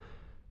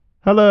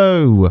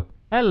Hello.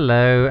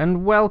 Hello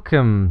and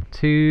welcome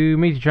to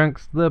Meaty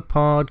Chunks, the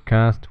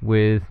podcast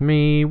with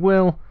me,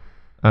 Will.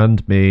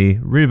 And me,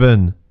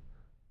 Ruben.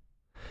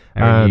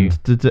 How are you?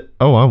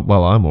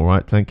 I'm all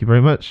right. Thank you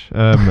very much.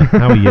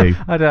 How are you?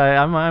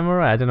 I'm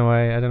alright. I don't know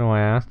why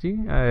I asked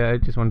you. I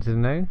just wanted to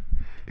know.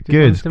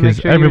 Good, to make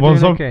because sure you were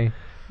everyone's doing on. okay.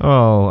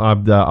 Oh,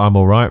 I'm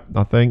all right.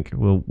 I think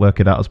we'll work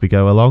it out as we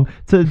go along.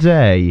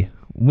 Today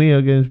we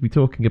are going to be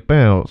talking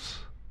about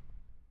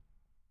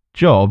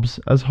jobs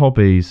as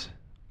hobbies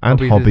and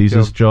hobbies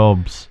as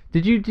jobs.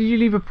 Did you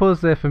leave a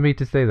pause there for me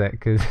to say that?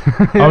 Because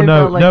Oh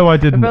no, I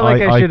didn't. I felt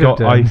like I should have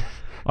done.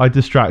 I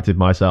distracted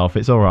myself.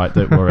 It's all right.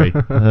 Don't worry.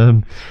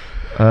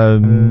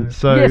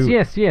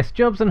 Yes.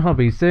 Jobs and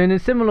hobbies. So in a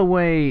similar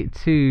way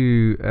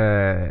to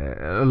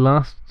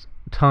last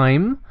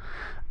time,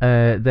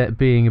 that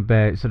being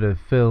about sort of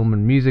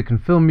film music, and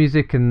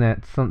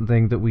that's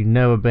something that we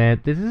know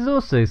about. This is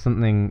also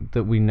something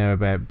that we know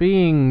about.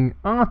 Being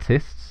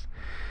artists,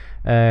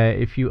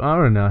 if you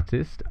are an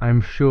artist,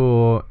 I'm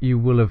sure you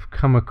will have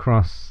come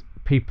across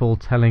people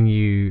telling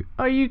you,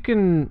 "Oh, you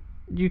can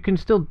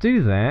still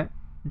do that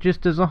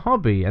just as a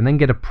hobby, and then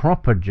get a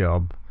proper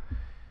job."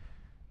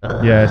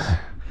 Yes,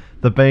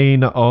 the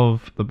bane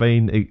of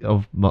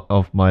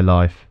my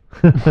life.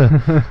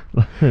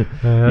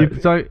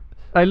 So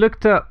I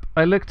looked up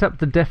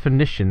the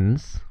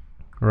definitions,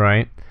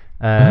 right?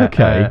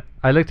 Okay.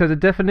 I looked at the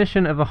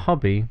definition of a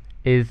hobby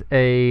is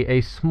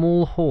a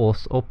small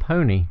horse or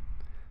pony.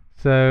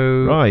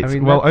 So Right. I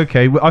mean,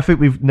 okay. I think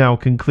we've now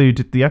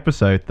concluded the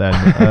episode then.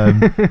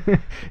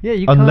 yeah,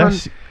 you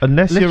unless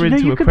unless you're you know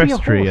into you could be a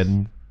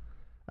equestrian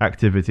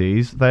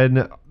activities,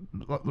 then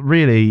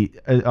really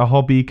a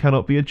hobby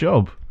cannot be a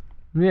job.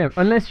 Yeah,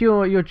 unless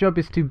your job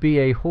is to be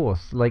a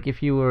horse. Like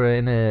if you were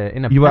in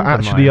a You are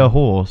actually a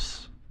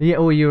horse. Yeah,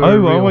 or you were a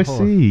real I horse.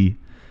 see.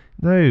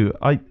 No,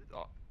 I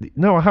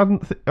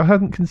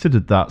hadn't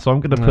considered that, so I'm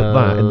going to put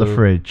that in the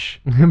fridge.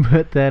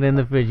 Put that in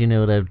the fridge. You know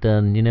what I've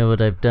done?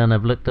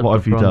 I've looked up What the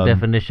have you wrong done?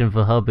 definition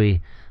for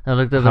hobby. I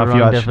looked up the Have you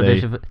wrong actually?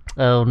 definition for...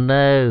 Oh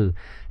no.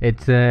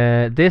 It's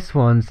this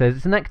one says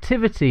it's an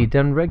activity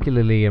done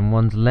regularly in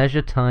one's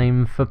leisure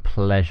time for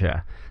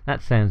pleasure.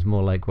 That sounds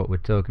more like what we're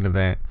talking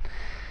about.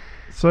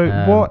 So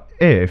what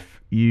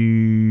if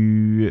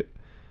you...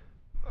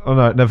 Oh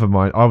no, never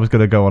mind. I was going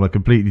to go on a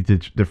completely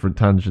different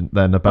tangent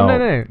then about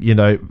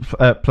no.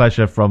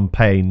 Pleasure from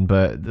pain,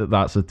 but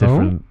that's a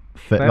different.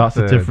 That's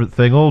a that's different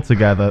thing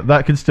altogether.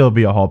 That can still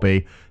be a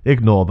hobby.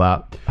 Ignore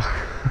that.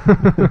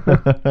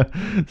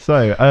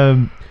 So,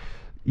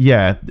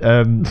 yeah.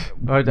 I'm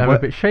a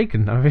bit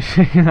shaken. I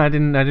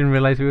didn't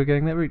realize we were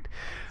going that route.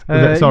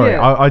 Sorry,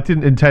 yeah. I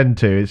didn't intend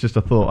to. It's just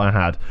a thought I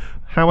had.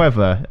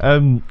 However,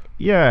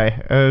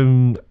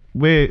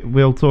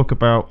 we'll talk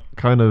about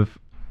kind of,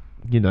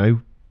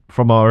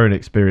 from our own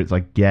experience,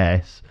 I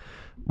guess.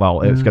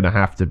 Well, it's going to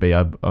have to be,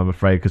 I'm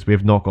afraid, because we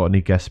have not got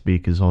any guest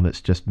speakers on. It's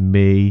just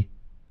me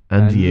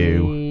and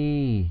you.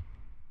 Me,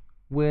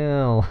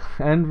 Will,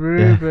 and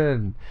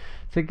Ruben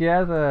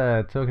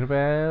together talking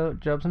about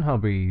jobs and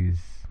hobbies.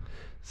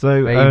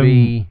 So,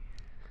 Baby.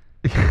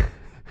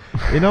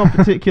 in our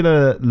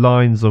particular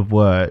lines of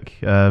work,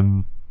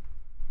 I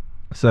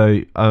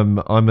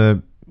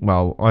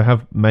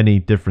have many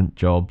different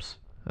jobs.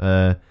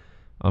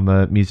 I'm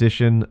a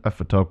musician, a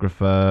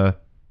photographer,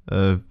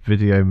 a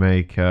video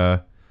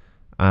maker,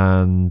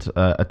 and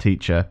a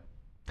teacher.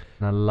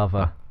 And a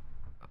lover.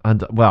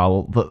 And,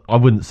 I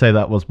wouldn't say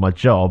that was my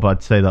job.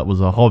 I'd say that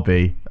was a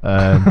hobby.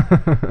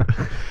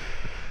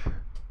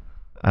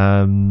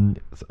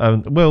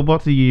 Will,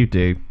 what do you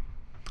do?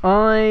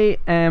 I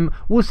am...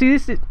 Well, see,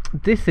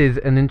 this is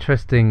an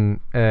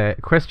interesting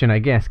question, I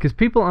guess, because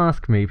people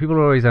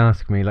always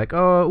ask me, like,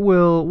 "Oh,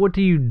 Will, what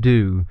do you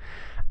do?"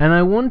 And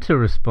I want to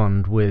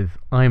respond with,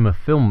 "I'm a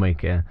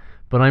filmmaker,"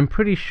 but I'm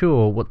pretty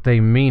sure what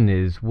they mean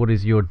is, what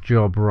is your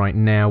job right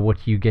now? What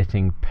are you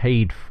getting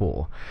paid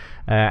for?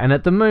 And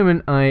at the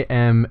moment, I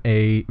am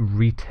a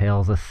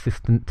retail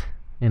assistant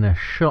in a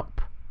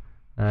shop.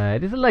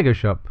 It is a Lego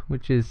shop,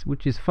 which is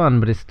fun,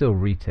 but it's still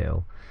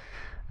retail.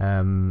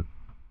 And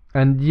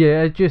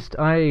yeah,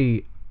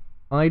 I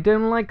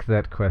don't like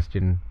that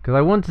question, because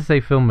I want to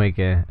say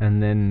filmmaker,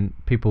 and then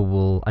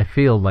I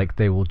feel like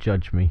they will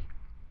judge me.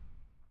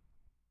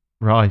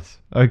 Right.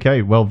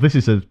 Okay. Well, this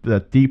is a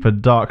deep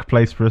and dark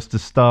place for us to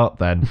start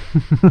then.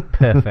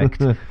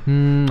 Perfect.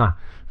 Mwah.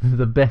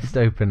 The best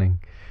opening.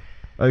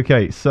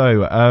 Okay.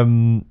 So,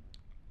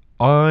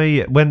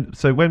 when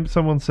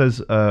someone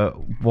says,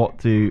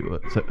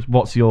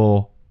 what's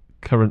your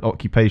current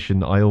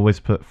occupation? I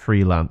always put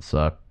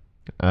freelancer.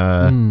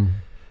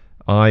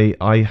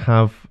 I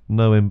have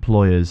no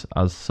employers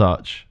as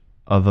such,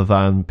 other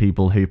than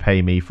people who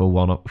pay me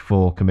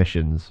for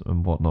commissions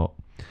and whatnot.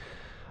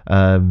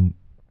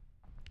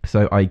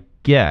 So I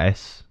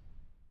guess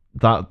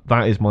that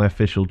is my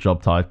official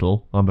job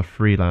title. I'm a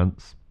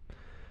freelance.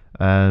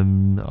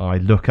 I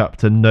look up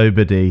to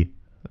nobody,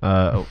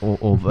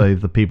 although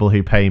the people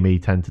who pay me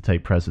tend to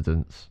take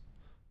precedence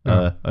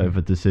over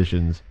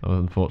decisions,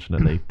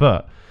 unfortunately.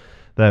 But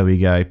There we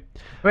go.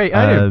 Wait,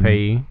 I don't pay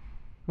you.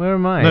 Where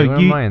am I? Where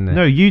am I in there?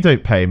 No, you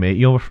don't pay me.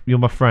 You're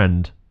my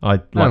friend.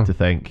 I'd like to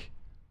think.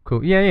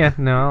 Cool. Yeah.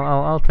 No,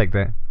 I'll take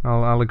that.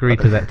 I'll agree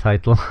to that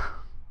title.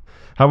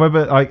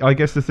 However, I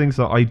guess the things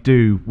that I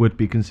do would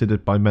be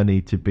considered by many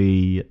to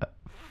be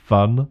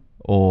fun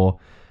or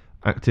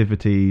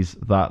activities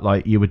that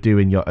like you would do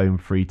in your own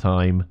free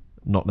time,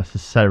 not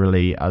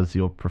necessarily as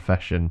your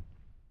profession.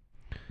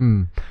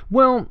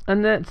 Well,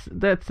 and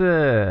that's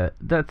a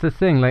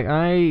thing. Like,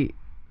 I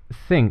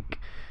think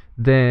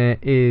there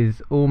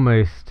is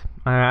almost,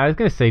 I was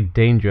going to say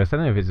dangerous. I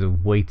don't know if it's as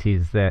weighty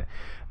as that.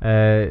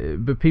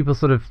 But people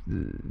sort of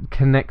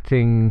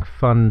connecting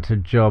fun to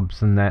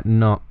jobs and that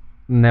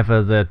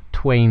never the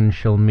twain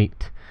shall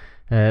meet.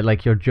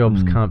 Like your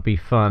jobs can't be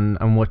fun,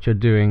 and what you're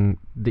doing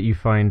that you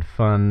find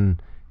fun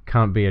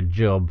can't be a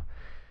job.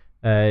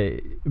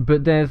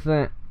 But there's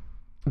a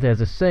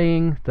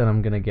saying that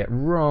I'm going to get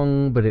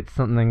wrong, but it's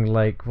something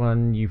like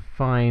when you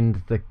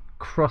find the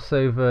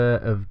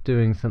crossover of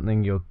doing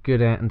something you're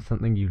good at and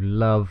something you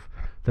love,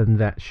 then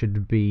that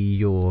should be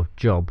your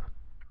job.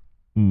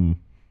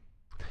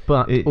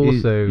 But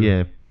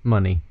also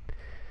money.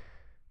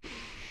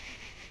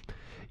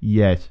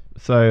 Yes.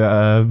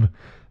 So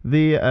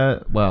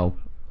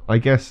I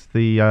guess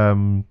the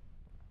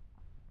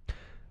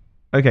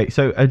okay,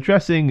 so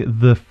addressing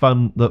the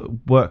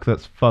work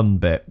that's fun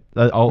bit,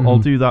 I'll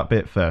do that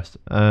bit first.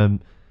 I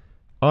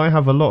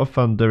have a lot of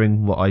fun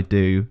doing what I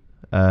do.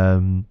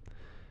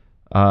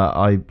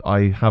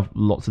 I have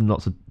lots and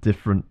lots of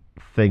different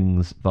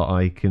things that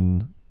I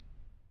can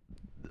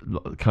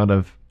kind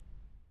of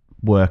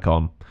work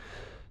on.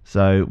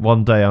 So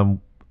one day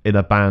I'm in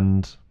a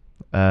band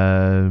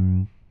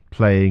playing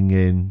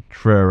in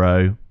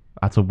Truro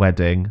at a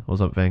wedding or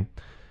something.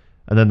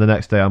 And then the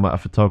next day I'm at a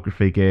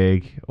photography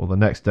gig, or the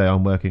next day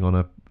I'm working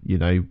on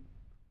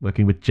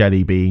working with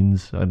jelly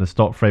beans and a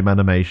stock frame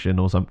animation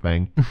or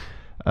something.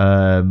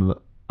 And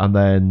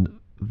then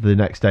the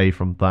next day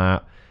from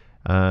that,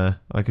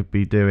 I could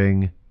be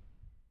doing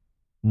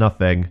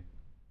nothing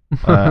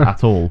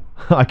at all.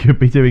 I could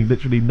be doing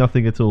literally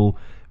nothing at all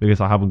because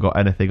I haven't got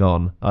anything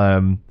on.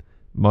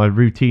 My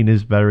routine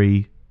is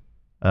very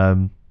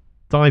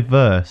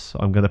diverse,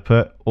 I'm going to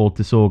put, or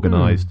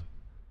disorganized.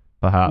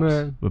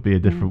 Perhaps would be a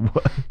different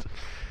word.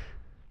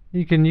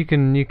 You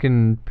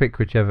can pick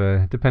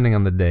whichever, depending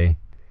on the day.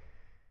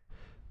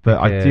 But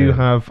I do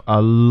have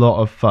a lot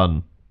of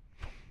fun.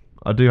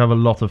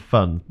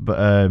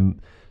 But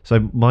so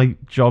my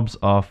jobs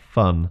are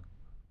fun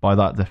by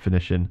that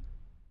definition,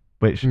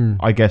 which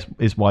I guess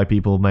is why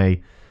people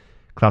may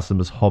class them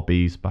as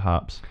hobbies,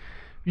 perhaps.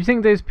 Do you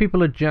think those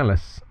people are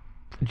jealous?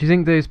 Do you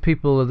think those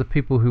people are the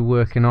people who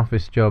work in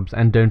office jobs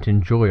and don't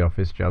enjoy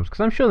office jobs?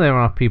 Because I'm sure there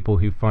are people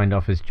who find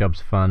office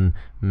jobs fun.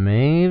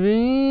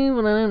 Maybe,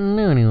 but I don't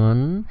know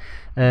anyone.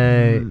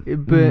 I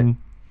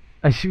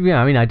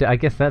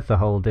guess that's a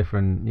whole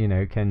different,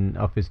 can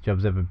office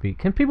jobs ever be...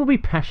 Can people be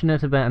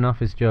passionate about an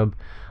office job?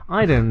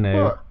 I don't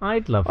know. Well,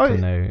 I'd love to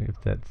know if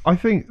that's... I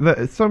think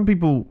that some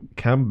people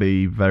can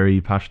be very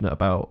passionate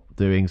about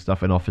doing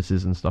stuff in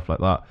offices and stuff like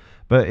that.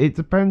 But it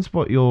depends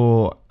what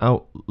your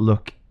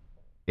outlook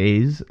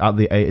is for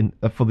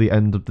the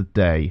end of the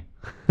day.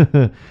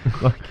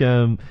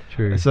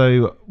 True.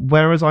 So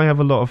whereas I have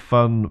a lot of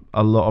fun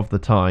a lot of the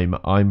time,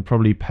 I'm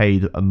probably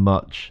paid a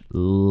much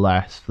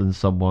less than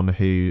someone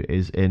who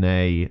is in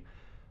a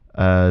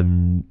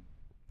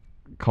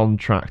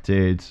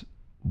contracted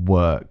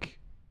work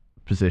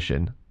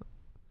position.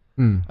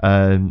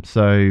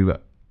 So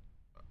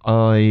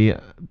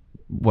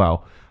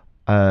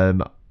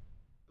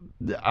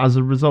as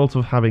a result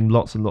of having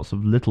lots and lots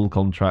of little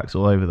contracts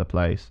all over the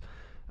place,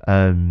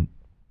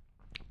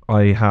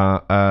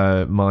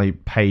 my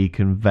pay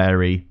can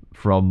vary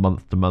from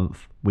month to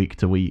month, week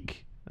to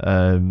week,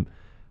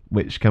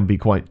 which can be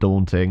quite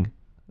daunting,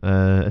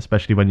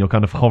 especially when you're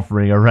kind of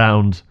hovering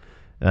around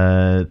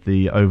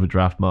the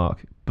overdraft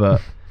mark.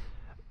 But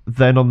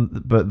then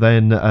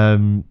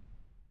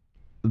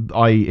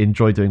I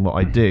enjoy doing what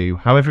I do.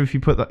 However, if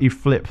you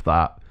flip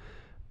that,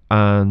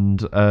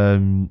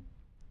 and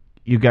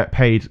you get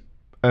paid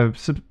a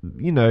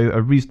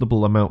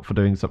reasonable amount for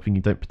doing something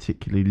you don't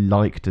particularly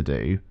like to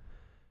do,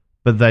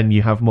 but then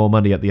you have more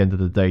money at the end of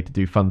the day to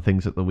do fun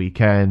things at the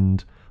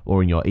weekend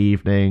or in your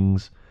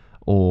evenings,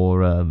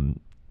 or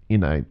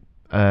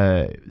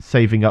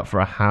saving up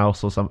for a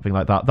house or something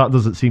like that. That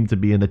doesn't seem to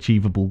be an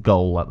achievable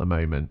goal at the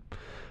moment.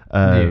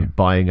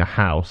 Buying a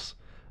house,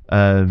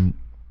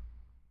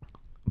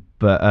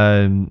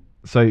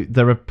 so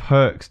there are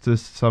perks to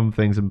some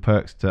things and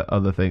perks to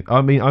other things.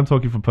 I mean, I'm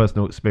talking from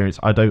personal experience.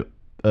 I don't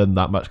earn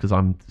that much because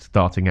I'm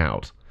starting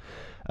out.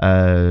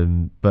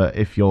 But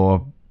if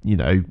you're,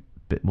 a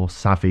bit more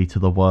savvy to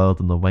the world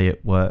and the way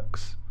it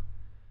works,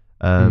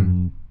 a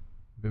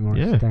bit more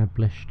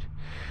established.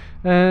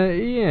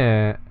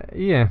 I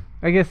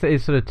guess there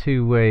is sort of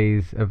two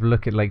ways of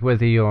looking, like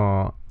whether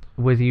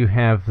you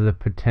have the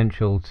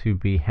potential to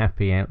be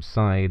happy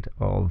outside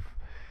of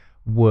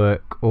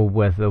work, or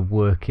whether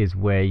work is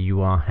where you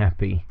are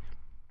happy.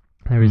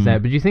 There is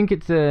that. But do you think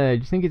it's a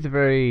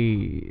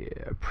very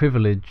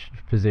privileged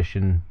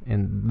position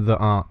in the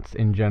arts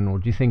in general?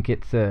 Do you think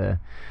it's I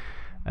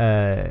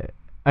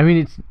mean,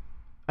 it's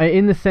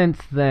in the sense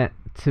that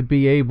to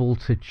be able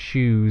to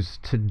choose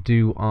to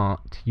do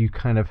art, you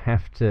kind of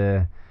have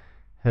to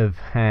have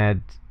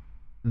had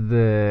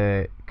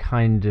the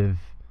kind of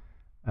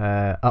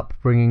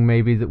upbringing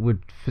maybe that would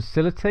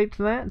facilitate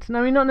that. No,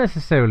 I mean, not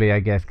necessarily, I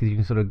guess, because you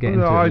can sort of get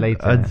into it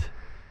later.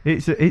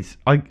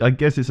 I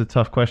guess it's a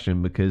tough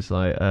question because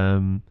I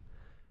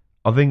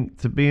think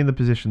to be in the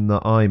position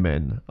that I'm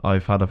in,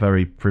 I've had a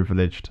very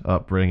privileged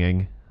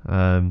upbringing.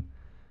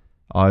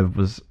 I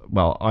was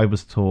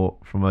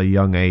taught from a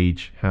young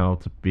age how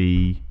to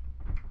be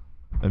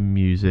a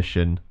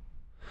musician.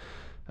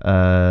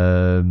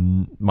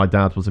 My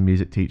dad was a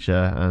music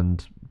teacher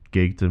and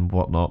gigged and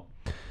whatnot,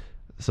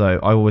 so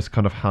I always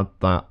kind of had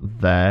that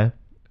there.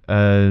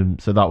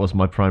 So that was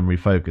my primary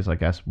focus, I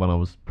guess, when I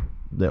was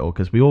little,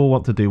 because we all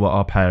want to do what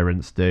our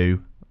parents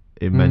do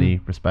in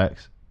many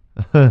respects.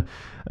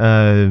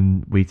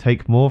 We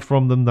take more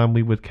from them than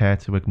we would care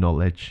to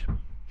acknowledge.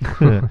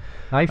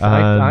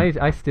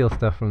 I steal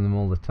stuff from them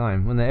all the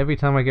time. Every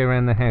time I go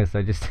around the house,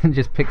 I just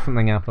just pick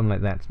something up. I'm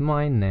like, that's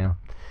mine now.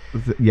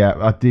 Yeah,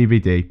 a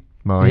DVD,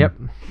 mine. Yep.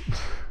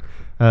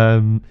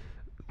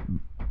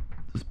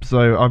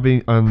 So I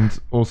mean, and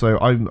also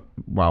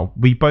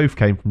we both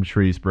came from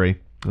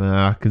Shrewsbury,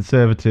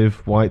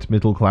 conservative, white,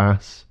 middle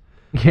class.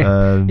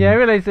 Yeah, I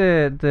realise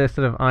the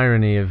sort of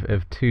irony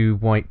of two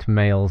white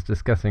males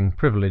discussing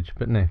privilege,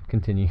 but no,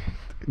 continue.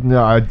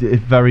 No, I'm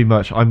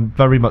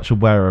very much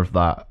aware of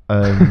that.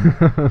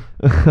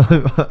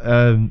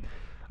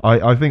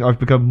 I think I've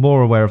become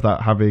more aware of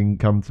that having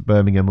come to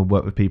Birmingham and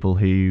worked with people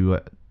who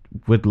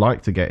would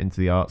like to get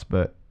into the arts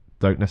but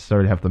don't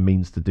necessarily have the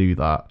means to do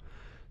that.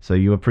 So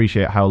you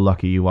appreciate how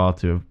lucky you are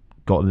to have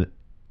gotten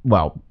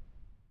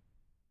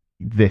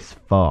this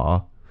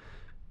far.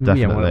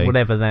 Definitely. Yeah,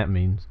 whatever that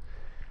means.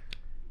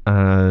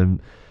 But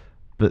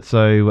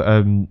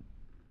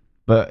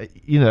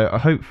you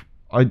know,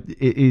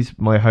 it is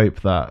my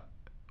hope that,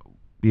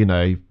 you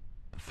know,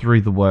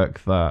 through the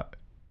work that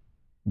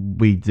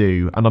we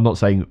do, and I'm not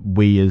saying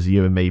we as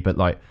you and me, but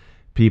like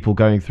people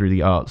going through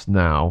the arts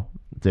now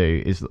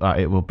do, is that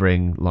it will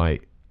bring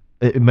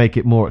make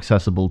it more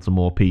accessible to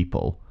more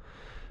people.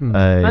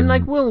 And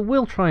like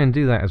we'll try and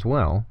do that as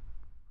well.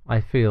 I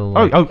feel.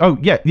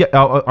 Yeah.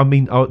 I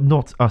mean,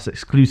 not us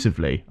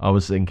exclusively. I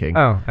was thinking.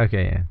 Oh,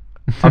 okay, yeah.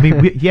 I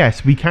mean,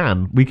 yes, we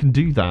can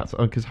do that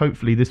because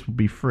hopefully this will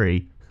be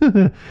free.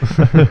 Nope,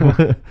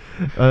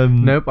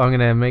 I'm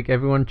gonna make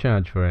everyone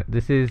charge for it.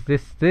 These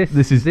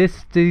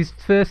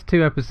first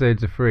 2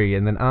 episodes are free,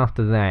 and then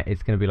after that,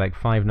 it's gonna be like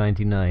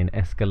 $5.99,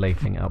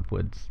 escalating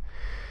upwards.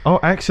 Oh,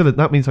 excellent!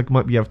 That means I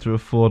might be able to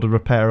afford a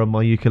repair on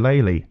my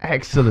ukulele.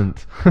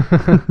 Excellent.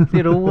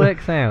 It all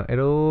works out. It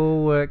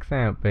all works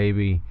out,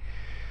 baby.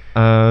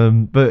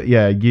 But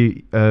yeah,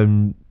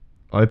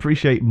 I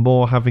appreciate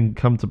more having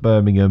come to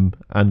Birmingham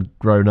and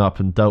grown up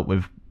and dealt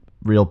with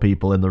real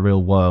people in the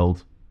real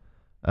world.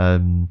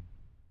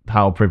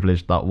 How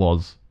privileged that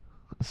was.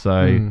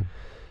 So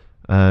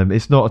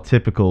it's not a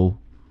typical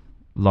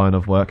line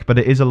of work, but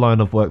it is a line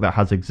of work that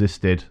has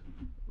existed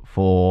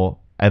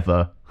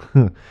forever.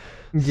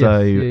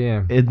 So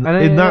yeah. In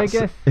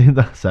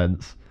that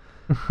sense,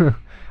 and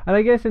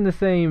I guess in the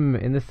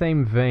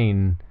same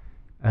vein,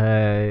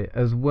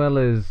 as well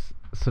as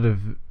sort of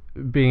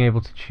being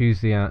able to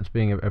choose the arts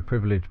being a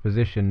privileged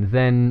position,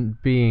 then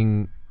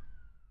being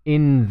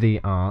in the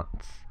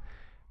arts,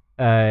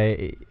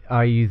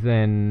 are you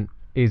then,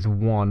 is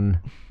one,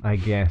 I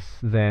guess,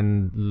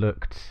 then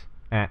looked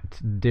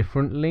at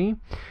differently?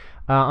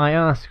 I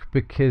ask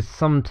because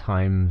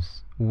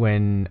sometimes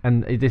when,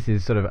 and this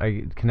is sort of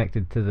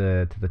connected to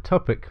the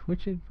topic,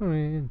 which is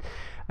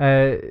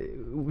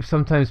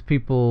sometimes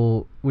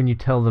people, when you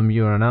tell them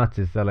you're an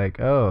artist, they're like,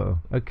 oh,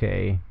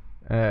 okay,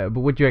 but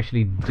what do you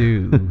actually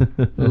do?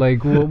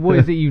 Like, what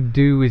is it you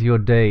do with your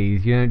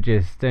days? You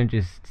don't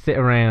just sit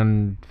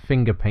around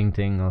finger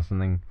painting or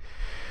something.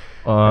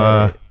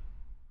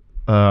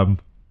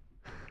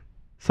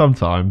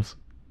 Sometimes,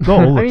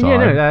 not all the time. Yeah,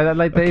 no,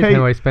 that is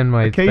how I spend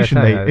my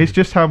occasionally. spare time. It's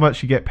just how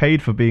much you get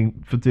paid for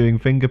doing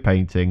finger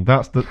painting.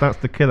 That's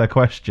the killer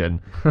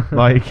question.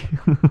 Like,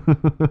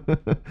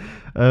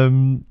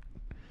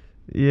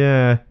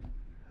 yeah.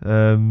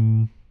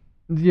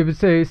 Yeah, but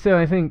so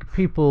I think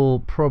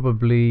people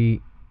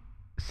probably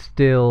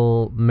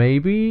still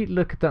maybe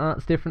look at the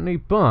arts differently,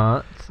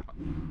 but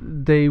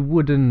they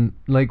wouldn't,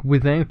 like,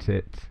 without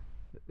it.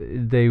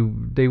 They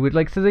would,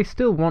 like, so they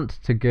still want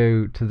to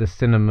go to the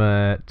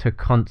cinema, to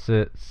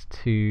concerts,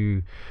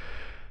 to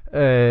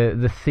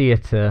the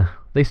theatre.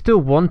 They still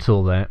want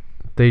all that.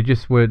 They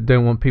just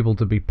don't want people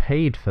to be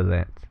paid for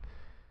that.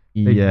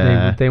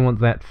 They want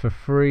that for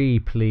free,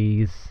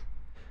 please.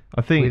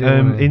 I think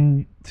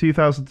in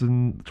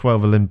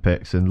 2012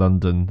 Olympics in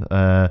London,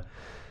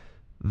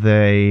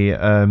 the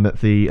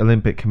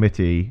Olympic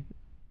Committee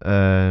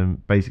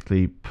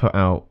basically put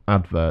out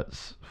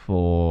adverts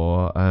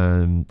for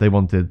they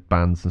wanted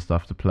bands and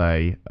stuff to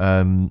play,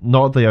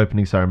 not at the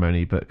opening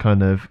ceremony, but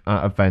kind of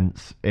at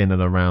events in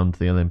and around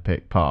the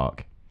Olympic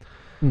Park.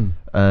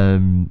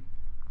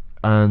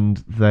 And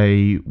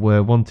they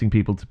were wanting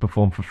people to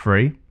perform for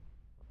free.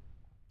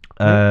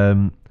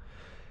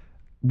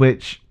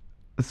 Which,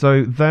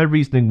 so their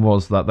reasoning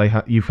was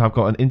that you have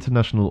got an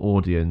international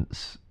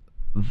audience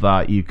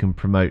that you can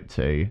promote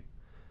to,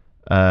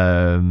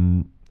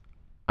 and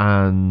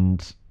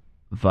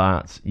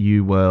that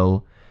you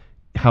will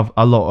have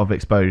a lot of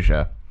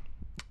exposure.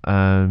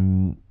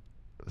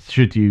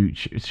 Should you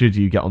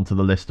get onto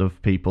the list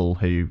of people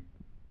who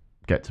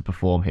get to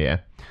perform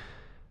here,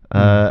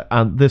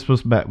 and this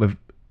was met with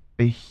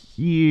a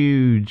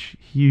huge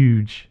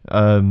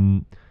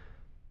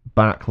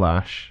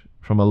backlash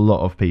from a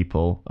lot of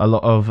people, a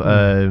lot of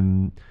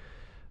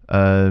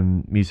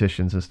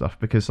musicians and stuff,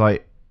 because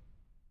like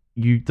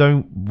you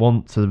don't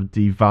want to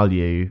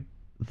devalue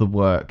the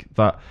work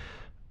that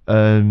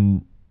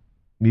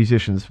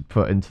musicians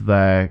put into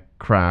their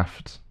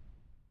craft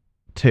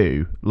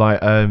too.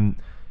 Like I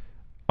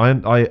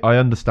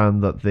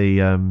understand that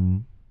the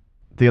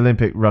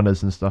Olympic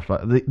runners and stuff,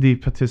 like the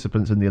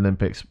participants in the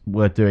Olympics,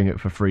 were doing it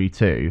for free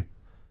too,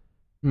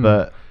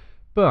 but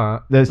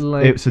there's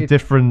like, it's a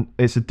different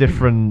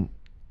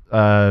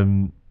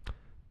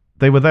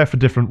they were there for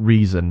different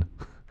reason.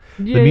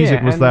 The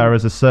music was there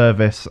as a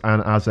service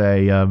and as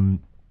a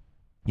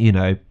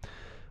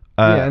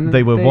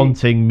they were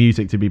wanting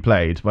music to be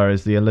played,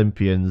 whereas the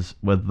Olympians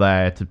were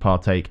there to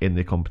partake in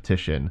the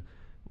competition,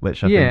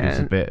 which I think is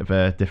a bit of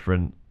a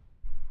different.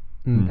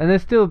 And they're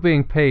still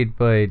being paid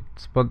by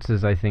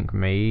sponsors, I think,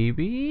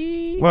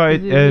 maybe. Well,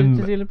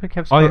 does the Olympic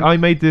have sponsors? I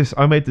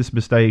made this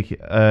mistake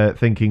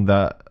thinking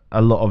that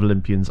a lot of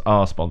Olympians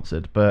are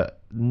sponsored,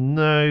 but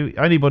no,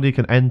 anybody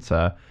can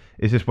enter.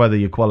 It's just whether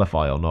you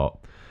qualify or not.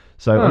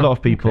 So a lot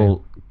of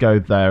people go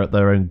there at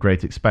their own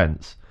great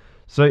expense.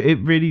 So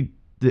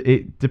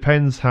it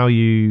depends how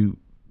you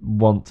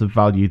want to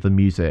value the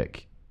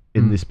music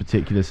in this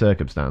particular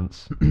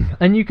circumstance.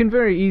 And you can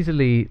very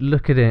easily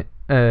look at it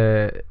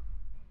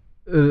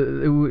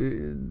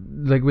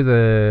like with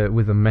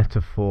a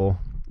metaphor.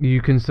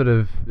 You can sort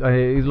of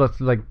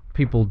lots like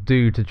people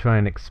do to try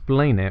and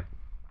explain it.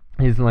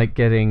 Is like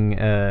getting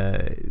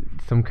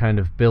some kind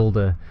of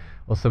builder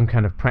or some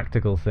kind of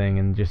practical thing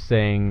and just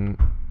saying,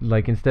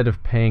 like, instead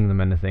of paying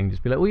them anything,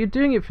 just be like, well, you're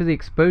doing it for the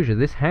exposure.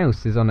 This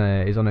house is on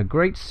a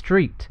great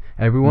street.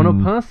 Everyone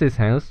will pass this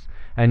house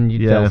and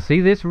they'll see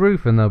this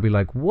roof and they'll be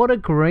like, what a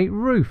great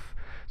roof.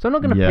 So I'm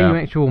not going to pay you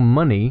actual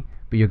money,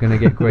 but you're going to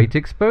get great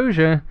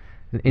exposure.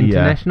 An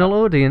international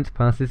audience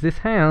passes this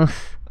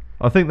house.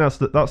 I think that's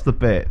the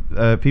bit.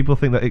 People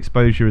think that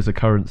exposure is a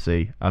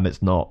currency, and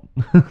it's not.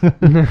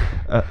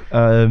 But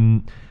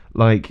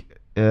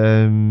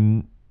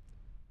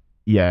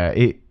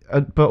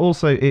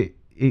also it.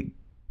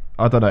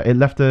 I don't know. It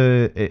left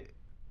when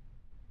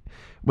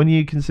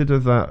you consider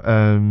that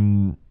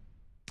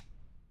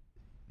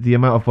the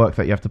amount of work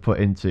that you have to put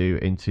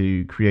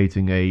into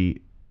creating a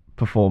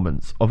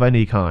performance of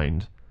any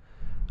kind.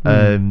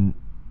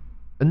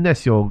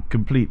 Unless you're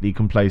completely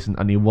complacent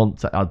and you want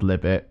to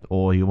ad-lib it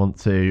or you want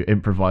to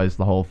improvise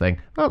the whole thing,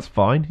 that's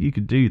fine. You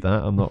could do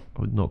that. I've not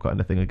got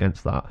anything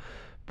against that.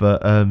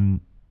 But I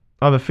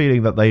have a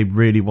feeling that they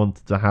really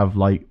wanted to have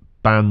like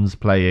bands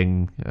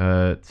playing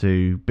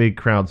to big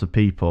crowds of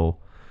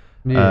people,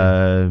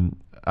 and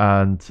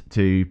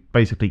to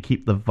basically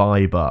keep the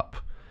vibe up.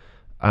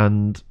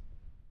 And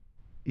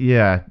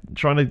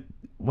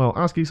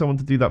asking someone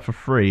to do that for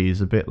free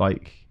is a bit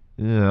like,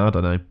 I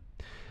don't know.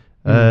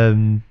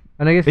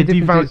 And I guess it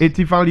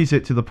devalues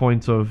it to the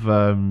point of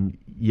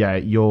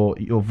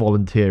you're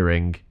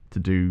volunteering to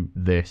do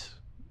this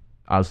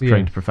as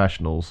trained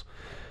professionals,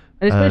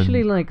 and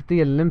especially like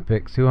the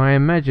Olympics, who I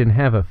imagine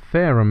have a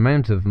fair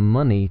amount of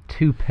money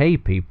to pay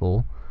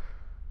people.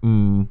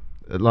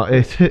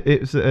 Like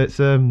it's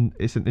an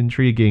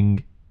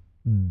intriguing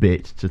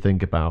bit to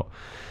think about,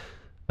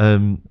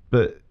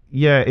 but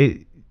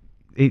it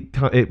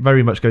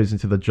very much goes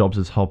into the jobs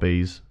as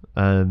hobbies.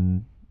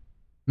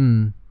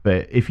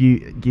 But if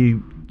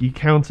you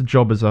count a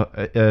job as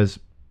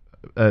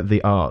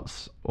the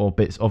arts or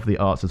bits of the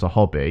arts as a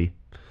hobby,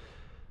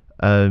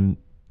 I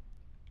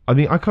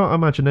mean, I can't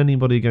imagine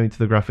anybody going to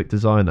the graphic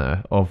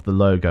designer of the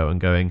logo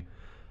and going,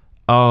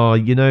 "Oh,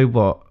 you know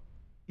what?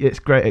 It's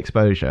great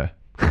exposure."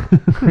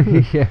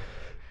 Yeah,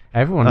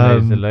 everyone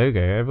knows the logo.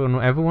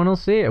 Everyone will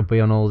see it. It'll be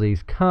on all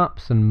these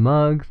cups and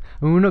mugs.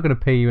 I mean, we're not going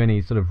to pay you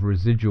any sort of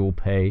residual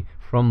pay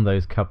from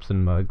those cups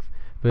and mugs.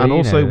 But, and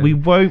also, we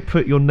won't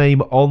put your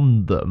name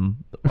on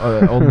them,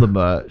 on the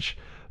merch,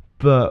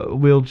 but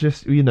we'll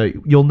just,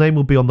 your name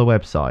will be on the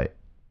website.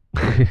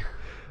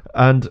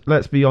 And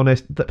let's be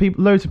honest,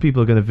 loads of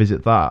people are going to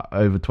visit that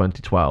over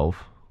 2012.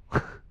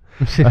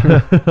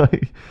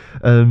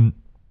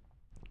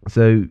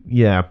 So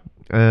yeah,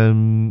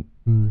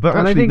 but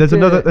actually, there's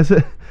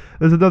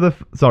another.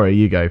 Sorry,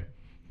 you go.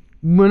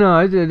 Well,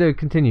 no,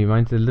 continue.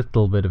 Mine's a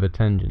little bit of a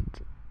tangent.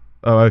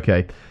 Oh,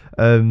 okay.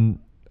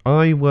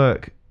 I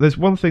work. There's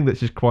one thing that's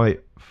just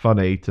quite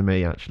funny to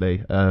me,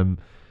 actually. In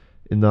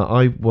that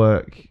I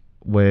work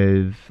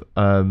with.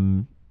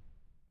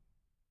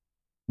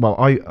 Well,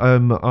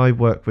 I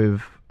work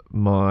with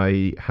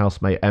my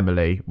housemate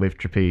Emily with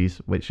Trapeze,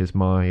 which is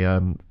my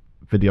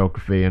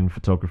videography and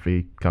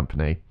photography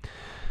company,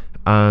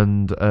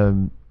 and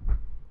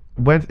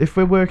when if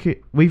we're working,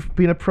 we've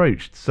been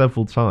approached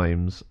several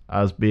times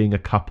as being a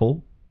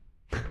couple,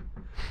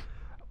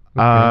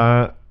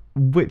 Okay.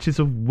 which is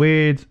a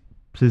weird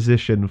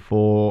position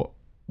for,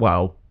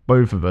 well,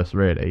 both of us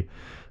really,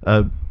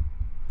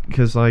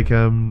 because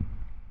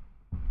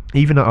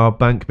even at our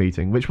bank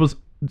meeting, which was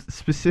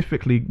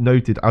specifically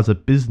noted as a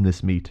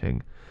business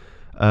meeting,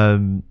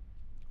 um,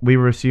 we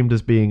were assumed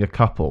as being a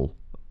couple.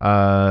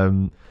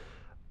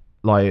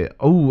 Like,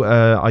 oh,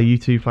 are you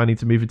two planning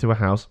to move into a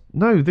house?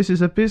 No, this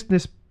is a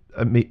business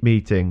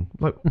meeting.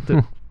 Like,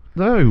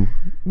 no,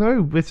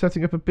 no, we're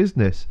setting up a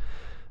business,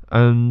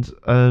 and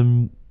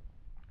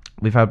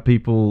we've had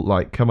people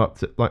like come up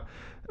to like,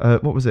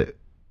 what was it?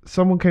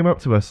 Someone came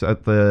up to us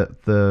at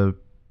the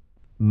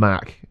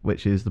MAC,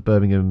 which is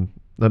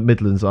the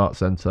Midlands Art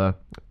Centre,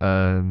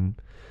 and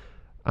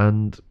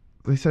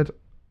they said,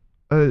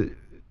 uh,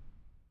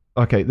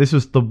 okay, this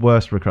was the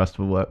worst request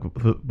for work,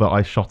 but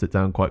I shot it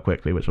down quite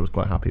quickly, which I was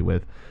quite happy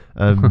with.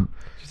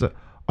 She said,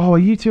 "Oh, are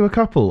you two a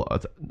couple?"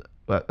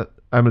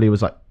 Emily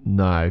was like,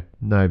 "No,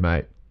 no,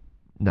 mate,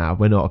 no,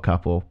 we're not a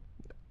couple.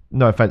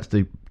 No offense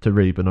to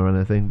Reuben or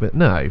anything, but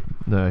no,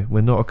 no,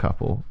 we're not a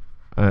couple."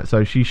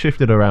 So she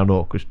shifted around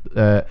awkward.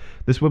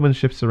 This woman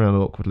shifts around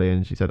awkwardly,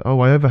 and she said, "Oh,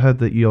 I overheard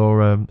that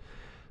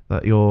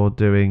you're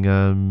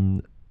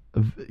doing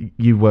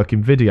you work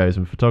in videos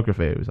and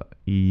photography." It was like,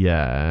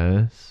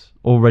 yes.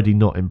 Already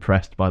not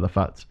impressed by the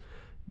fact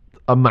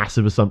a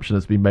massive assumption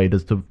has been made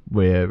as to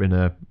we're in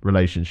a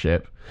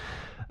relationship.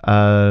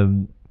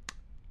 Um,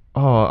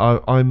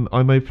 I'm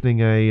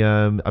opening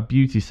a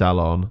beauty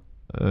salon.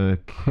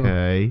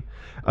 Okay,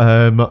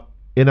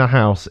 in a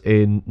house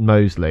in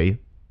Moseley.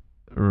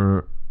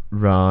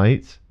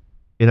 Right,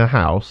 in a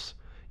house.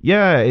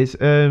 Yeah, it's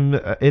in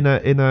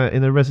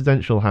a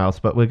residential house,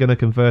 but we're going to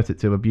convert it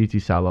to a beauty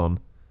salon.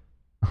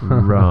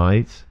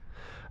 Right.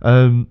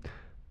 Um,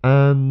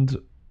 and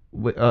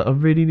I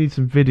really need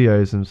some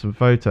videos and some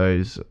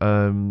photos.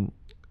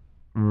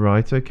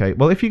 Right. Okay.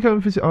 Well, if you go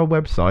and visit our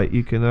website,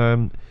 you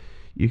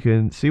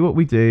can see what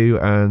we do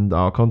and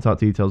our contact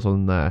details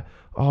on there.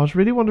 Oh, I was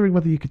really wondering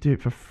whether you could do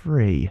it for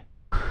free.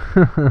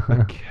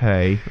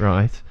 Okay.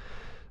 Right.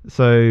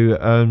 So,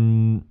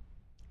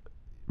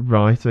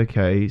 right.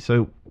 Okay.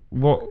 So,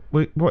 what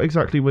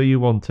exactly were you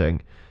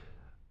wanting?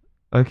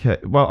 Okay,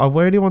 well, I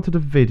really wanted a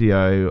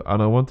video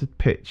and I wanted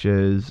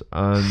pictures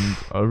and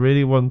I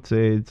really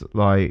wanted,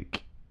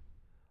 like,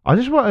 I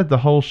just wanted the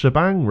whole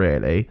shebang,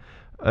 really.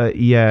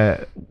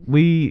 Yeah,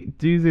 we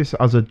do this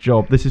as a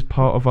job. This is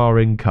part of our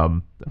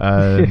income.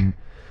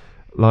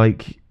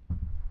 Like,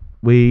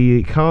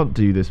 we can't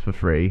do this for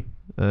free.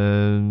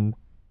 And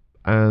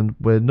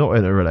we're not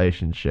in a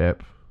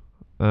relationship.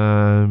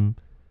 Um,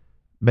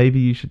 Maybe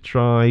you should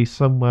try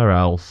somewhere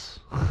else.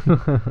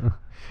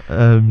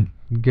 Um,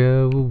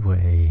 Go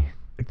away.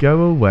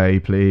 Go away,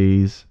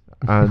 please,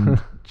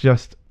 and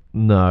just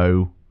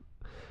no.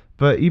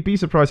 But you'd be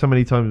surprised how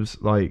many times,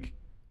 like,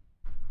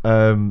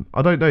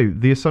 I don't know,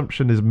 the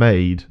assumption is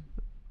made,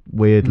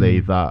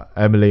 weirdly, Mm. that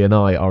Emily and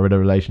I are in a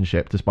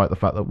relationship, despite the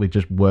fact that we're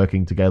just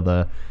working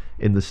together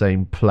in the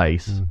same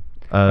place. Mm.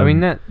 Um,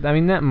 I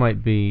mean that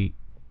might be.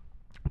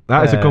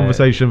 that is a Uh,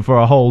 conversation for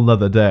a whole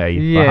nother day.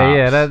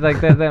 Yeah, Perhaps.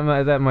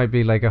 that might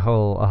be like a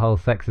whole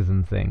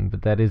sexism thing,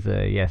 but that is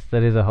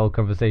a whole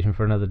conversation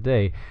for another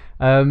day.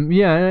 Yeah,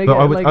 I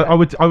But get,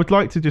 like, I would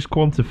like to just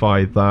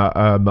quantify that.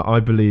 I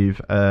believe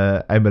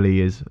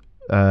Emily is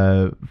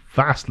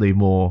vastly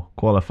more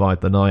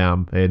qualified than I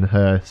am in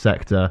her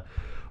sector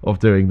of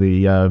doing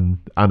the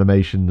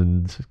animation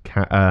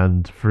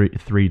and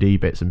 3D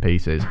bits and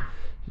pieces.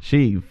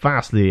 She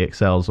vastly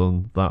excels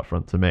on that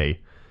front to me.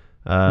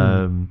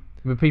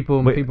 but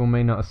people Wait, people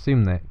may not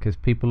assume that because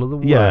people are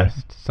the yeah,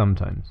 worst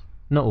sometimes.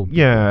 Not all.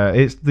 yeah.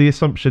 It's the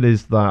assumption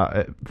is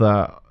that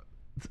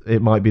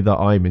it might be that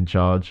I'm in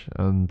charge,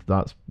 and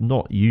that's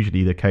not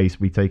usually the case.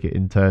 We take it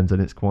in turns,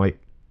 and it's quite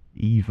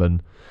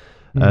even.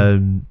 Mm.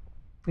 Um,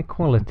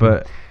 Equality.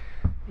 but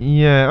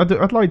yeah,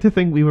 I'd like to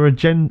think we were a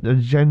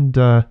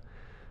gender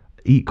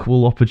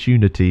equal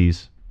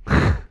opportunities.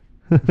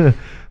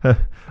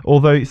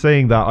 Although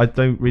saying that, I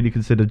don't really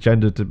consider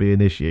gender to be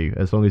an issue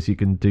as long as you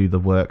can do the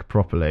work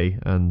properly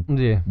and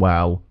Yeah,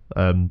 well.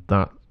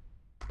 That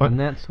and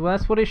that's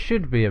what it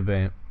should be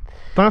about.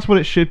 that's what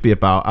it should be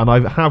about. And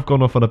I have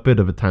gone off on a bit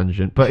of a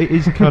tangent, but it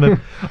is kind of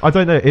I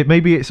don't know. It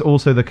maybe it's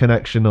also the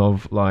connection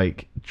of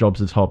like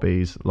jobs as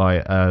hobbies,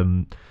 like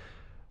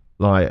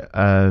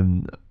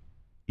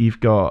you've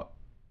got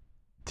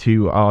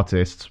two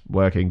artists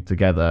working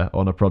together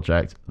on a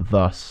project,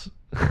 thus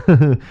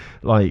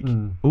like,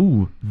 Mm.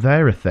 ooh,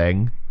 they're a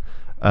thing.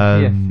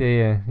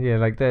 Yes, yeah.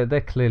 Like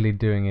they're clearly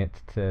doing it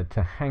to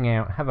hang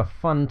out, have a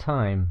fun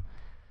time.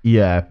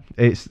 Yeah,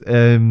 it's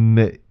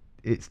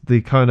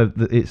the kind of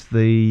it's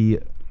the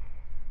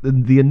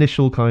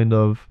initial kind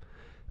of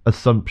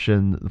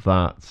assumption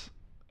that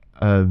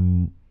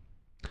um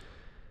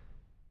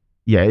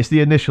yeah, it's the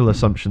initial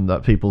assumption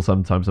that people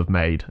sometimes have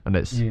made, and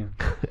it's, Yeah.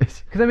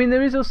 it's Because I mean,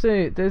 there's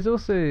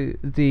also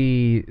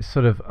the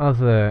sort of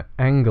other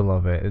angle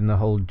of it in the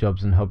whole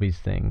jobs and hobbies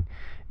thing,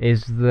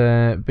 is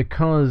that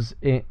because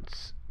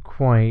it's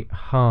quite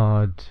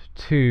hard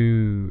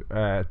to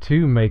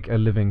make a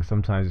living.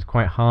 Sometimes it's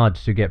quite hard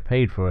to get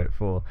paid for it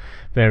for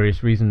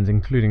various reasons,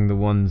 including the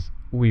ones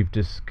we've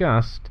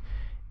discussed.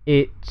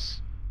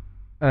 It's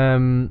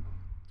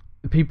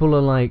people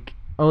are like,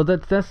 oh,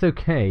 that's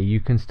okay. You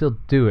can still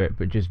do it,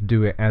 but just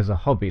do it as a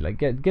hobby. Like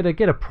get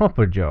a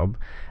proper job,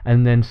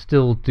 and then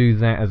still do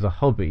that as a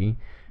hobby.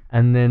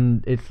 And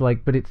then it's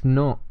like, but it's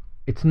not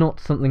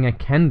something I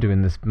can do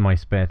in this my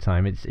spare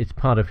time. It's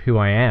part of who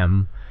I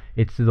am.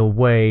 It's the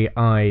way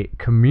I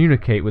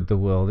communicate with the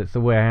world. It's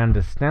the way I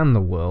understand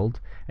the world.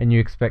 And you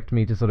expect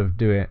me to sort of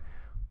do it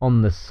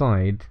on the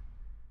side.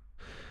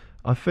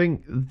 I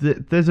think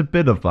there's a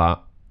bit of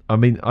that. I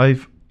mean,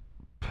 I've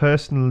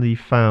personally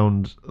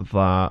found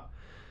that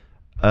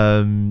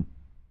um,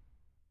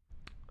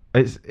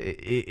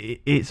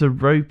 it's a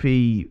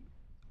ropey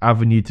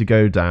avenue to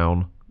go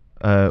down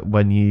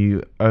when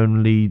you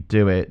only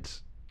do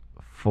it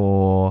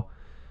for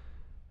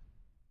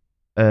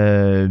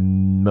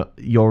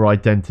your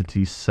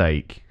identity's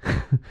sake.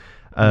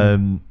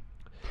 um,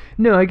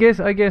 No, I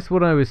guess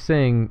what I was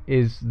saying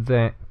is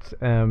that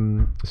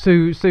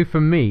so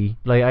for me,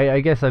 like I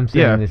guess I'm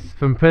saying Yeah. this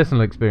from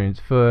personal experience.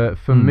 For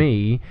Mm.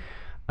 me,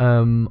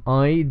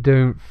 I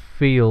don't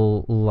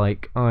feel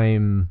like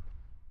I'm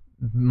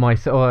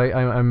myself.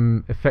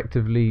 I'm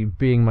effectively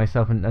being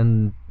myself,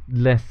 and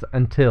less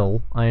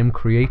until I am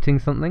creating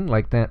something.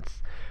 Like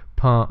that's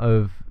part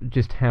of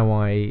just how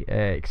I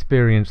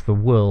experience the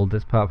world.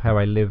 That's part of how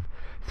I live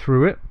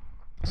through it.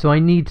 So I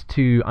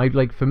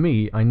like for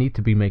me, I need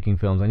to be making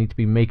films. I need to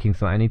be making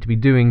something. I need to be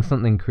doing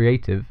something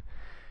creative.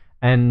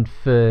 And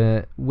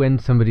for when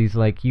somebody's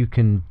like, you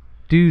can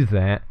do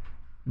that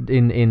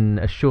in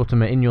a short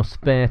amount in your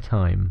spare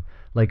time.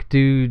 Like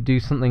do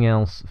something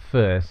else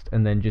first,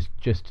 and then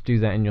just do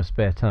that in your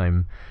spare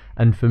time.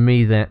 And for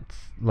me, that's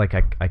like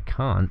I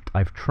can't.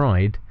 I've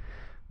tried.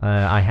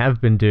 I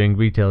have been doing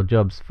retail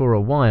jobs for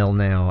a while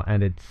now,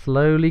 and it's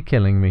slowly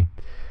killing me.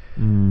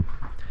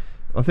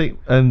 I think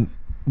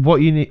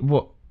what you need,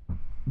 what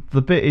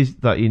the bit is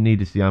that you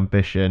need is the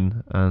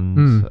ambition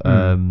and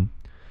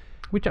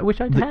Which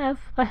I have.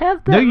 I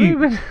have that. No, you-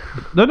 Ruben.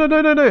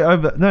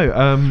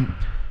 no.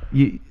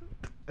 You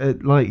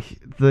like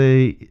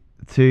the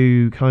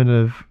to kind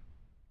of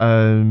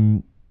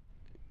I'm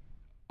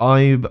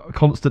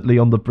constantly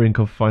on the brink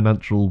of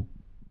financial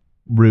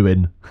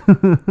ruin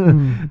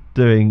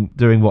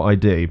doing what I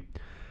do,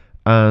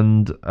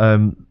 and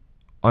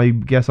I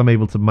guess I'm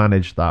able to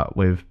manage that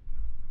with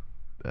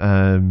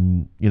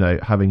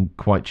having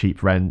quite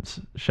cheap rent,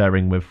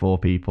 sharing with 4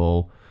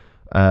 people,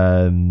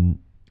 and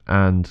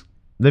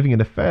living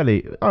in a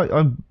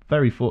I'm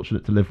very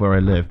fortunate to live where I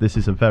live. This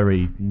is a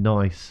very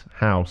nice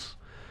house.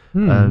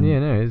 Yeah,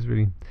 no, it's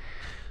really.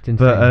 It's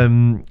But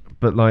insane.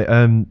 but like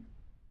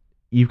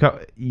you've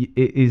got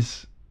it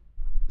is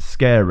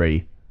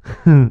scary.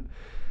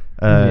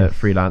 Yes.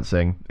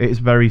 Freelancing, it's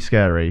very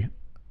scary,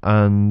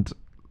 and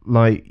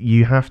like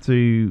you have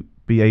to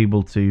be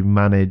able to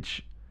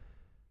manage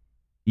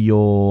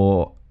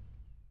your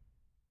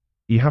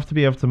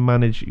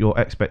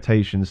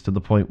expectations to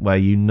the point where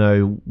you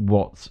know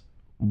what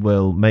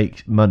will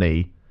make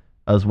money,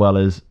 as well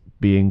as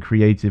being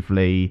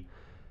creatively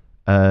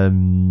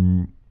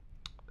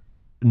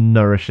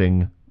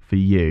nourishing for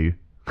you.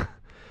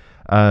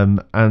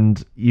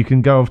 And you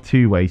can go off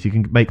 2 ways. You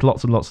can make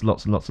lots and lots and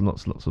lots and lots and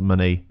lots and lots of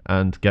money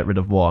and get rid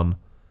of one,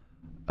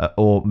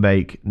 or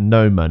make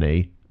no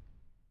money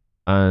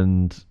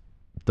and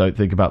don't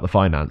think about the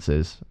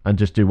finances and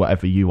just do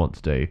whatever you want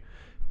to do.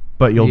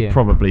 But you'll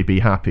probably be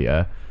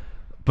happier.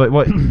 But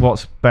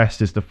what's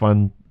best is to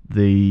find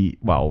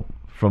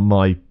from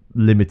my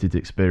limited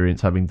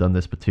experience, having done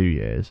this for 2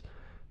 years,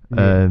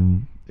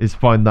 is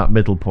find that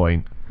middle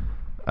point.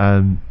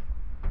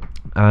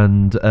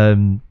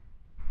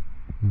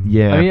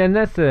 Yeah. I mean, and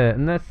that's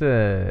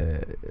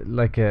a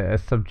like a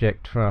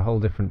subject for a whole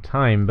different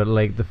time. But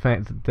like the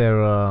fact that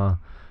there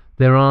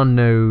are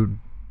no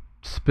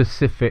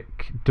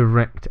specific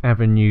direct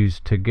avenues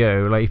to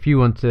go. Like if you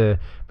want to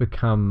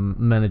become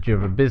manager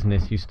of a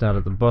business, you start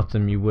at the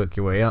bottom, you work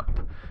your way up.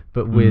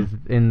 But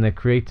in the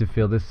creative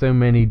field, there's so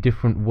many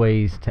different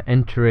ways to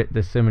enter it.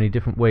 There's so many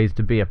different ways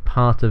to be a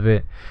part of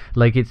it.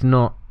 Like it's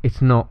not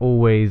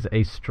always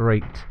a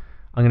straight,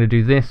 I'm going to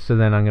do this, so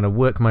then I'm going to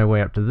work my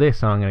way up to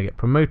this, and I'm going to get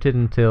promoted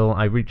until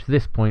I reach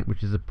this point,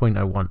 which is the point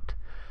I want.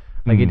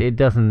 Like it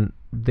doesn't,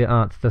 the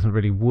arts doesn't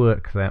really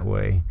work that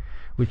way,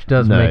 which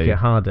does make it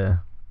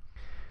harder.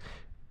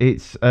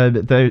 It's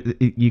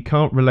you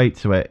can't relate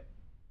to it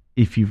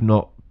if you've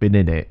not been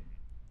in it.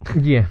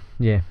 Yeah.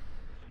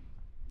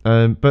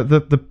 But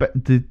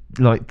the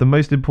like the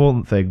most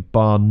important thing,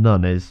 bar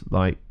none, is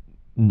like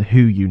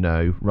who you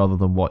know rather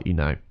than what you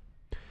know.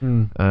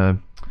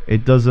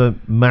 It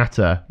doesn't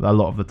matter a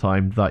lot of the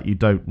time that you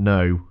don't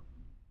know.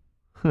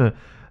 You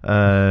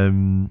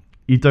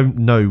don't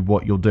know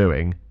what you're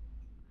doing,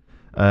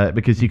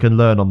 because you can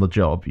learn on the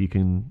job. You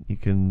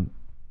can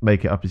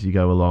make it up as you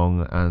go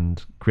along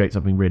and create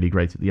something really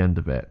great at the end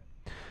of it.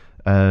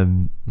 Or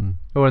on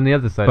the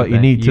other side, but of you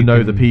that, need to know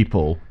can... the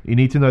people. You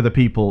need to know the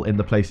people in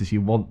the places you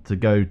want to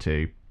go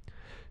to.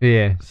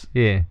 Yeah.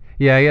 I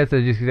guess I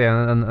just say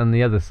on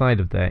the other side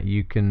of that,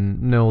 you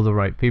can know all the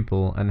right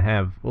people and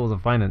have all the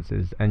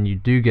finances, and you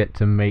do get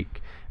to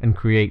make and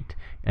create,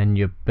 and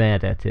you're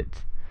bad at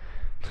it.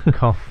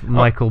 Cough,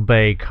 Michael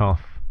Bay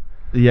cough.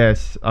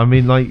 Yes, I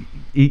mean, like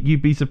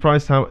you'd be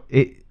surprised how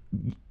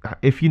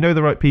if you know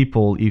the right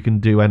people, you can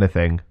do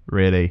anything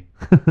really.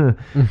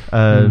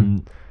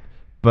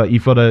 But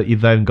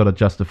you've then got to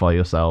justify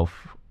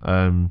yourself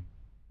to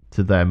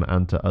them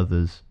and to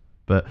others.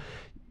 But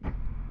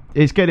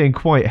it's getting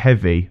quite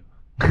heavy.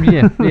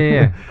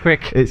 Yeah.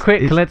 Quick,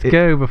 let's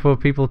go before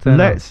people turn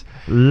up.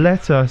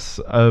 Let us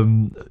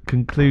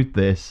conclude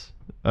this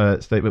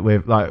statement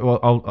with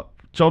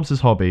jobs as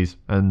hobbies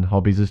and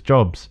hobbies as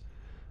jobs.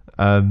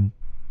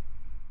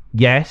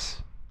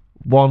 Yes,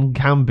 one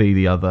can be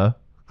the other.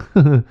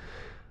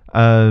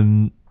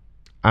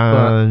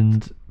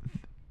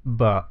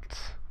 But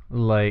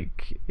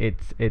like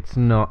it's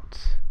not.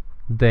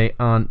 They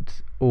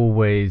aren't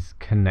always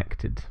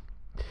connected.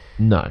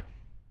 No.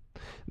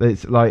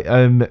 It's like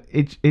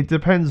it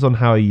depends on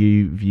how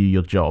you view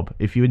your job.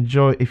 If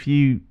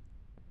you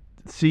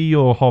see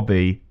your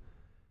hobby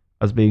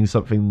as being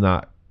something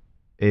that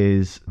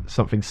is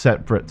something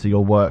separate to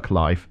your work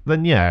life,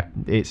 then yeah,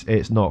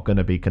 it's not going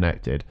to be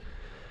connected.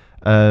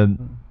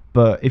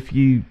 But if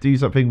you do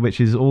something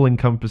which is all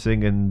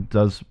encompassing and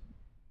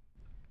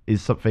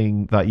is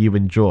something that you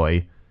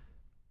enjoy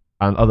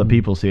and other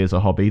people see as a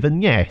hobby,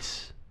 then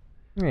yes,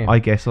 I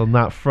guess on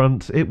that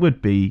front it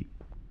would be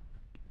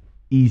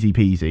easy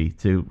peasy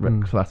to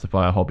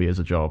classify a hobby as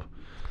a job.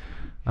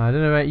 I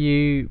don't know about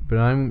you, but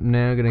I'm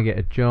now going to get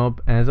a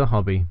job as a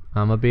hobby.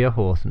 I'm going to be a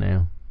horse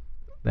now.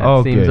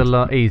 That seems a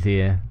lot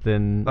easier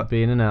than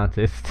being an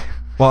artist.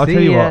 Well, I'll tell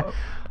you what.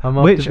 I'm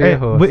off to be a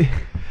horse.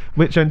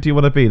 Which end do you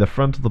want to be, the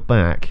front or the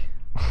back?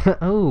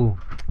 Oh,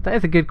 that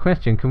is a good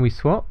question. Can we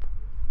swap?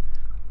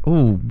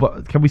 Oh,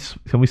 but can we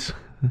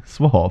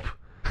swap?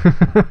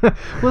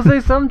 Well, so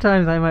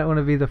sometimes I might want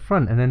to be the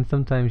front, and then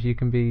sometimes you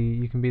can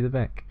be the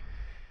back.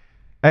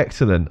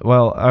 Excellent.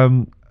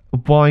 Well,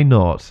 why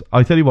not?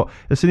 I tell you what,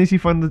 as soon as you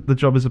find the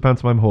job as a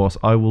pantomime horse,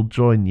 I will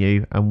join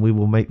you, and we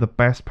will make the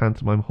best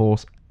pantomime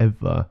horse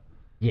ever.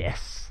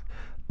 Yes.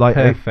 Like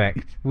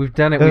perfect. We've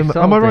done it. We've solved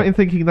am I right it. in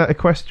thinking that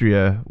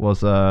Equestria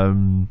was a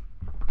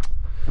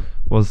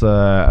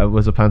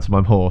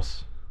pantomime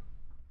horse?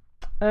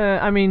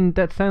 I mean,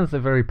 that sounds a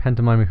very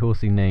pantomime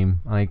horsey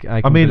name. I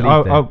mean, believe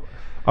that.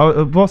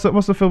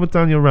 what's the film with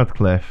Daniel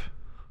Radcliffe?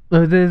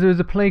 There was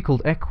a play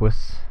called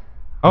Equus.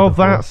 Oh,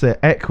 that's it.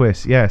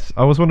 Equus, yes.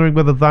 I was wondering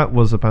whether that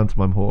was a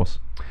pantomime horse.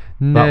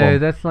 No,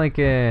 that's like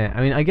a...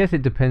 I mean, I guess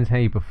it depends how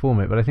you perform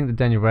it, but I think the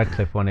Daniel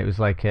Radcliffe one, it was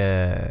like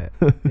a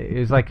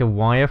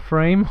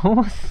wireframe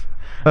horse.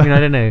 I mean, I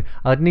don't know.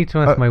 I'd need to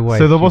ask my wife.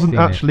 So there wasn't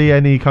actually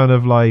any kind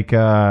of like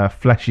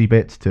fleshy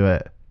bits to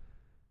it?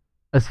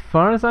 As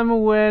far as I'm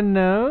aware,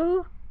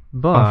 no.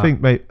 But I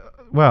think,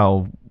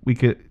 we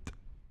could...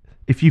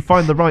 If you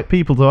find the right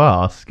people to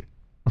ask...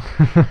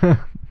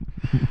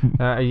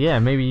 yeah,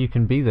 maybe you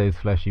can be those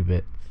fleshy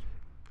bits.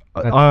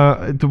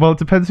 Well, it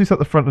depends who's at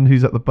the front and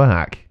who's at the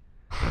back.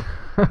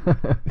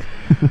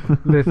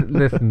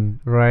 listen,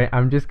 right?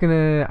 I'm just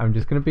gonna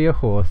be a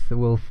horse.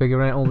 We'll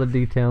figure out all the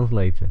details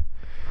later.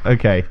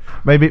 Okay,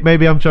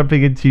 maybe I'm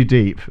jumping in too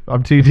deep.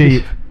 I'm too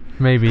deep.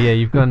 Maybe, yeah.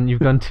 You've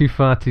gone too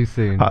far too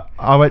soon.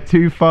 I went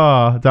too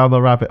far down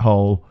the rabbit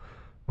hole.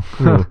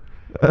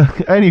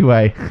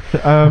 Anyway,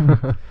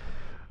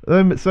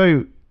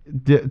 so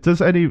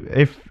does any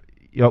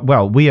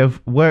we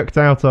have worked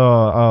out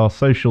our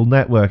social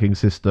networking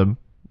system.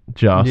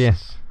 Just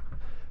yes.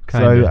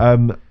 Kinda.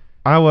 So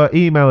our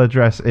email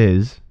address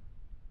is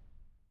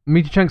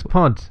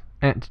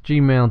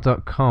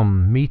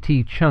meatychunkspod@gmail.com.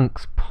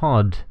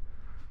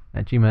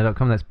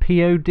 meatychunkspod@gmail.com. That's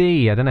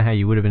POD. I don't know how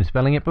you would have been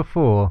spelling it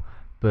before,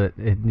 but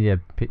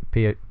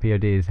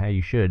POD is how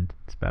you should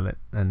spell it,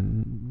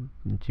 and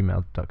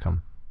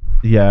gmail.com.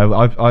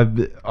 Yeah,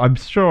 I'm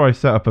sure I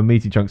set up a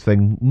Meaty Chunks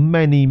thing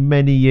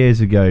many years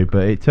ago,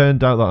 but it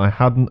turned out that I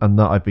hadn't, and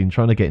that I've been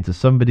trying to get into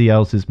somebody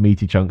else's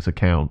Meaty Chunks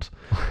account.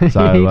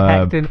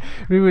 So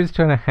we were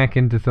trying to hack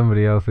into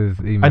somebody else's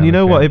email. And you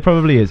know account. what? It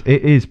probably is.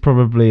 It is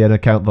probably an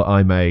account that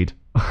I made.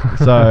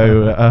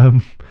 So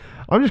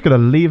I'm just going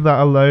to leave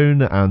that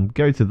alone and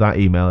go to that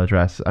email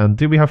address. And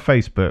do we have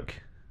Facebook?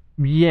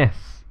 Yes.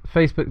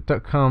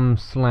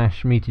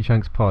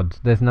 Facebook.com/meatychunkspod.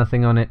 There's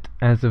nothing on it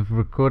as of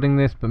recording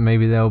this, but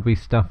maybe there'll be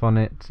stuff on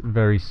it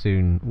very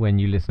soon when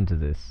you listen to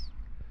this.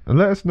 And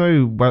let us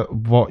know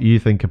what you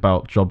think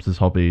about jobs as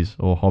hobbies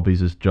or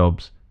hobbies as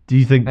jobs. Do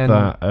you think And-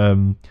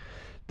 that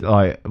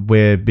like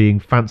we're being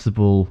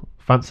fanciful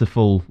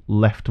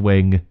left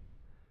wing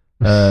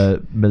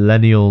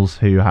millennials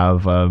who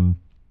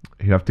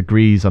have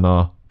degrees and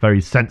are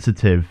very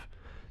sensitive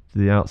to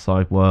the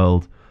outside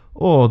world,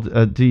 or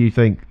do you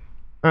think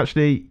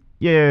actually,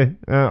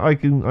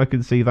 I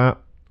can see that,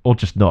 or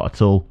just not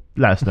at all?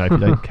 Let us know if you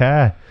don't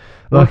care.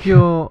 Or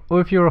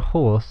if you're a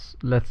horse,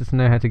 let us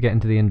know how to get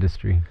into the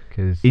industry.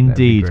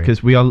 Indeed,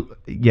 because we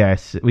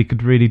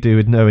could really do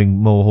with knowing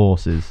more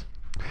horses.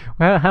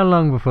 Well, how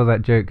long before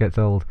that joke gets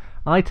old?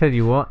 I tell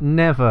you what,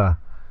 never.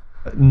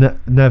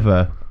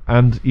 Never.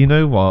 And you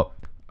know what?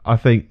 I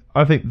think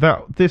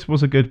that this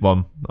was a good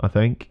one. I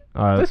think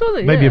This was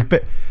it, maybe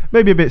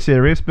yeah. a bit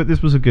serious, but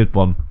this was a good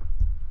one.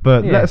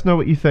 But Yeah. let us know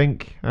what you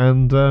think,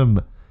 and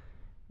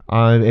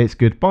it's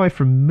goodbye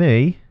from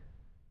me,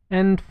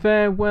 And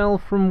farewell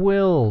from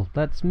Will.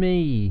 That's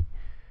me.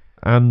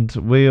 and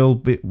we'll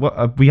be.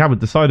 We haven't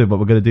decided what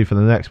we're going to do for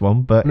the next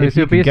one, but No, if so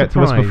you it'll be can a get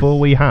to us surprise. before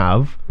we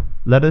have,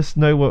 let us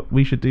know what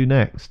we should do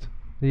next.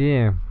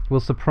 Yeah, we'll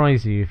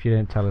surprise you if you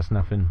don't tell us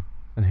nothing.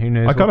 And who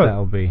knows I what kinda-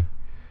 that'll be.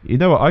 You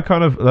know what? I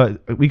kind of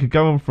we could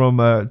go on from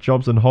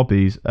jobs and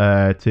hobbies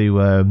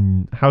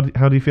to how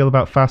do you feel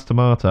about Fast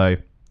Tomato?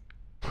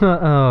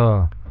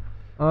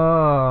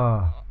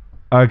 Oh.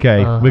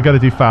 Okay, we're going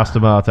to do Fast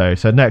Tomato.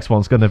 So next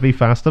one's going to be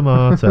Fast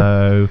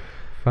Tomato.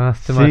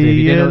 Fast tomato. If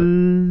See you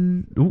don't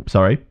know- you. Ooh,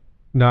 sorry.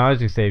 No, I was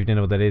just saying, if you don't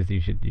know what that is, you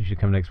should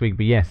come next week.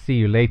 But yes, see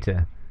you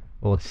later.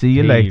 Or See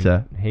you hear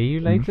later. Hear you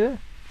later?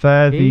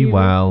 Fare See thee you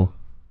well.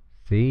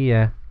 See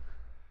ya.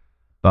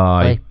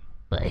 Bye.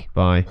 Bye.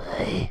 Bye.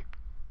 Bye.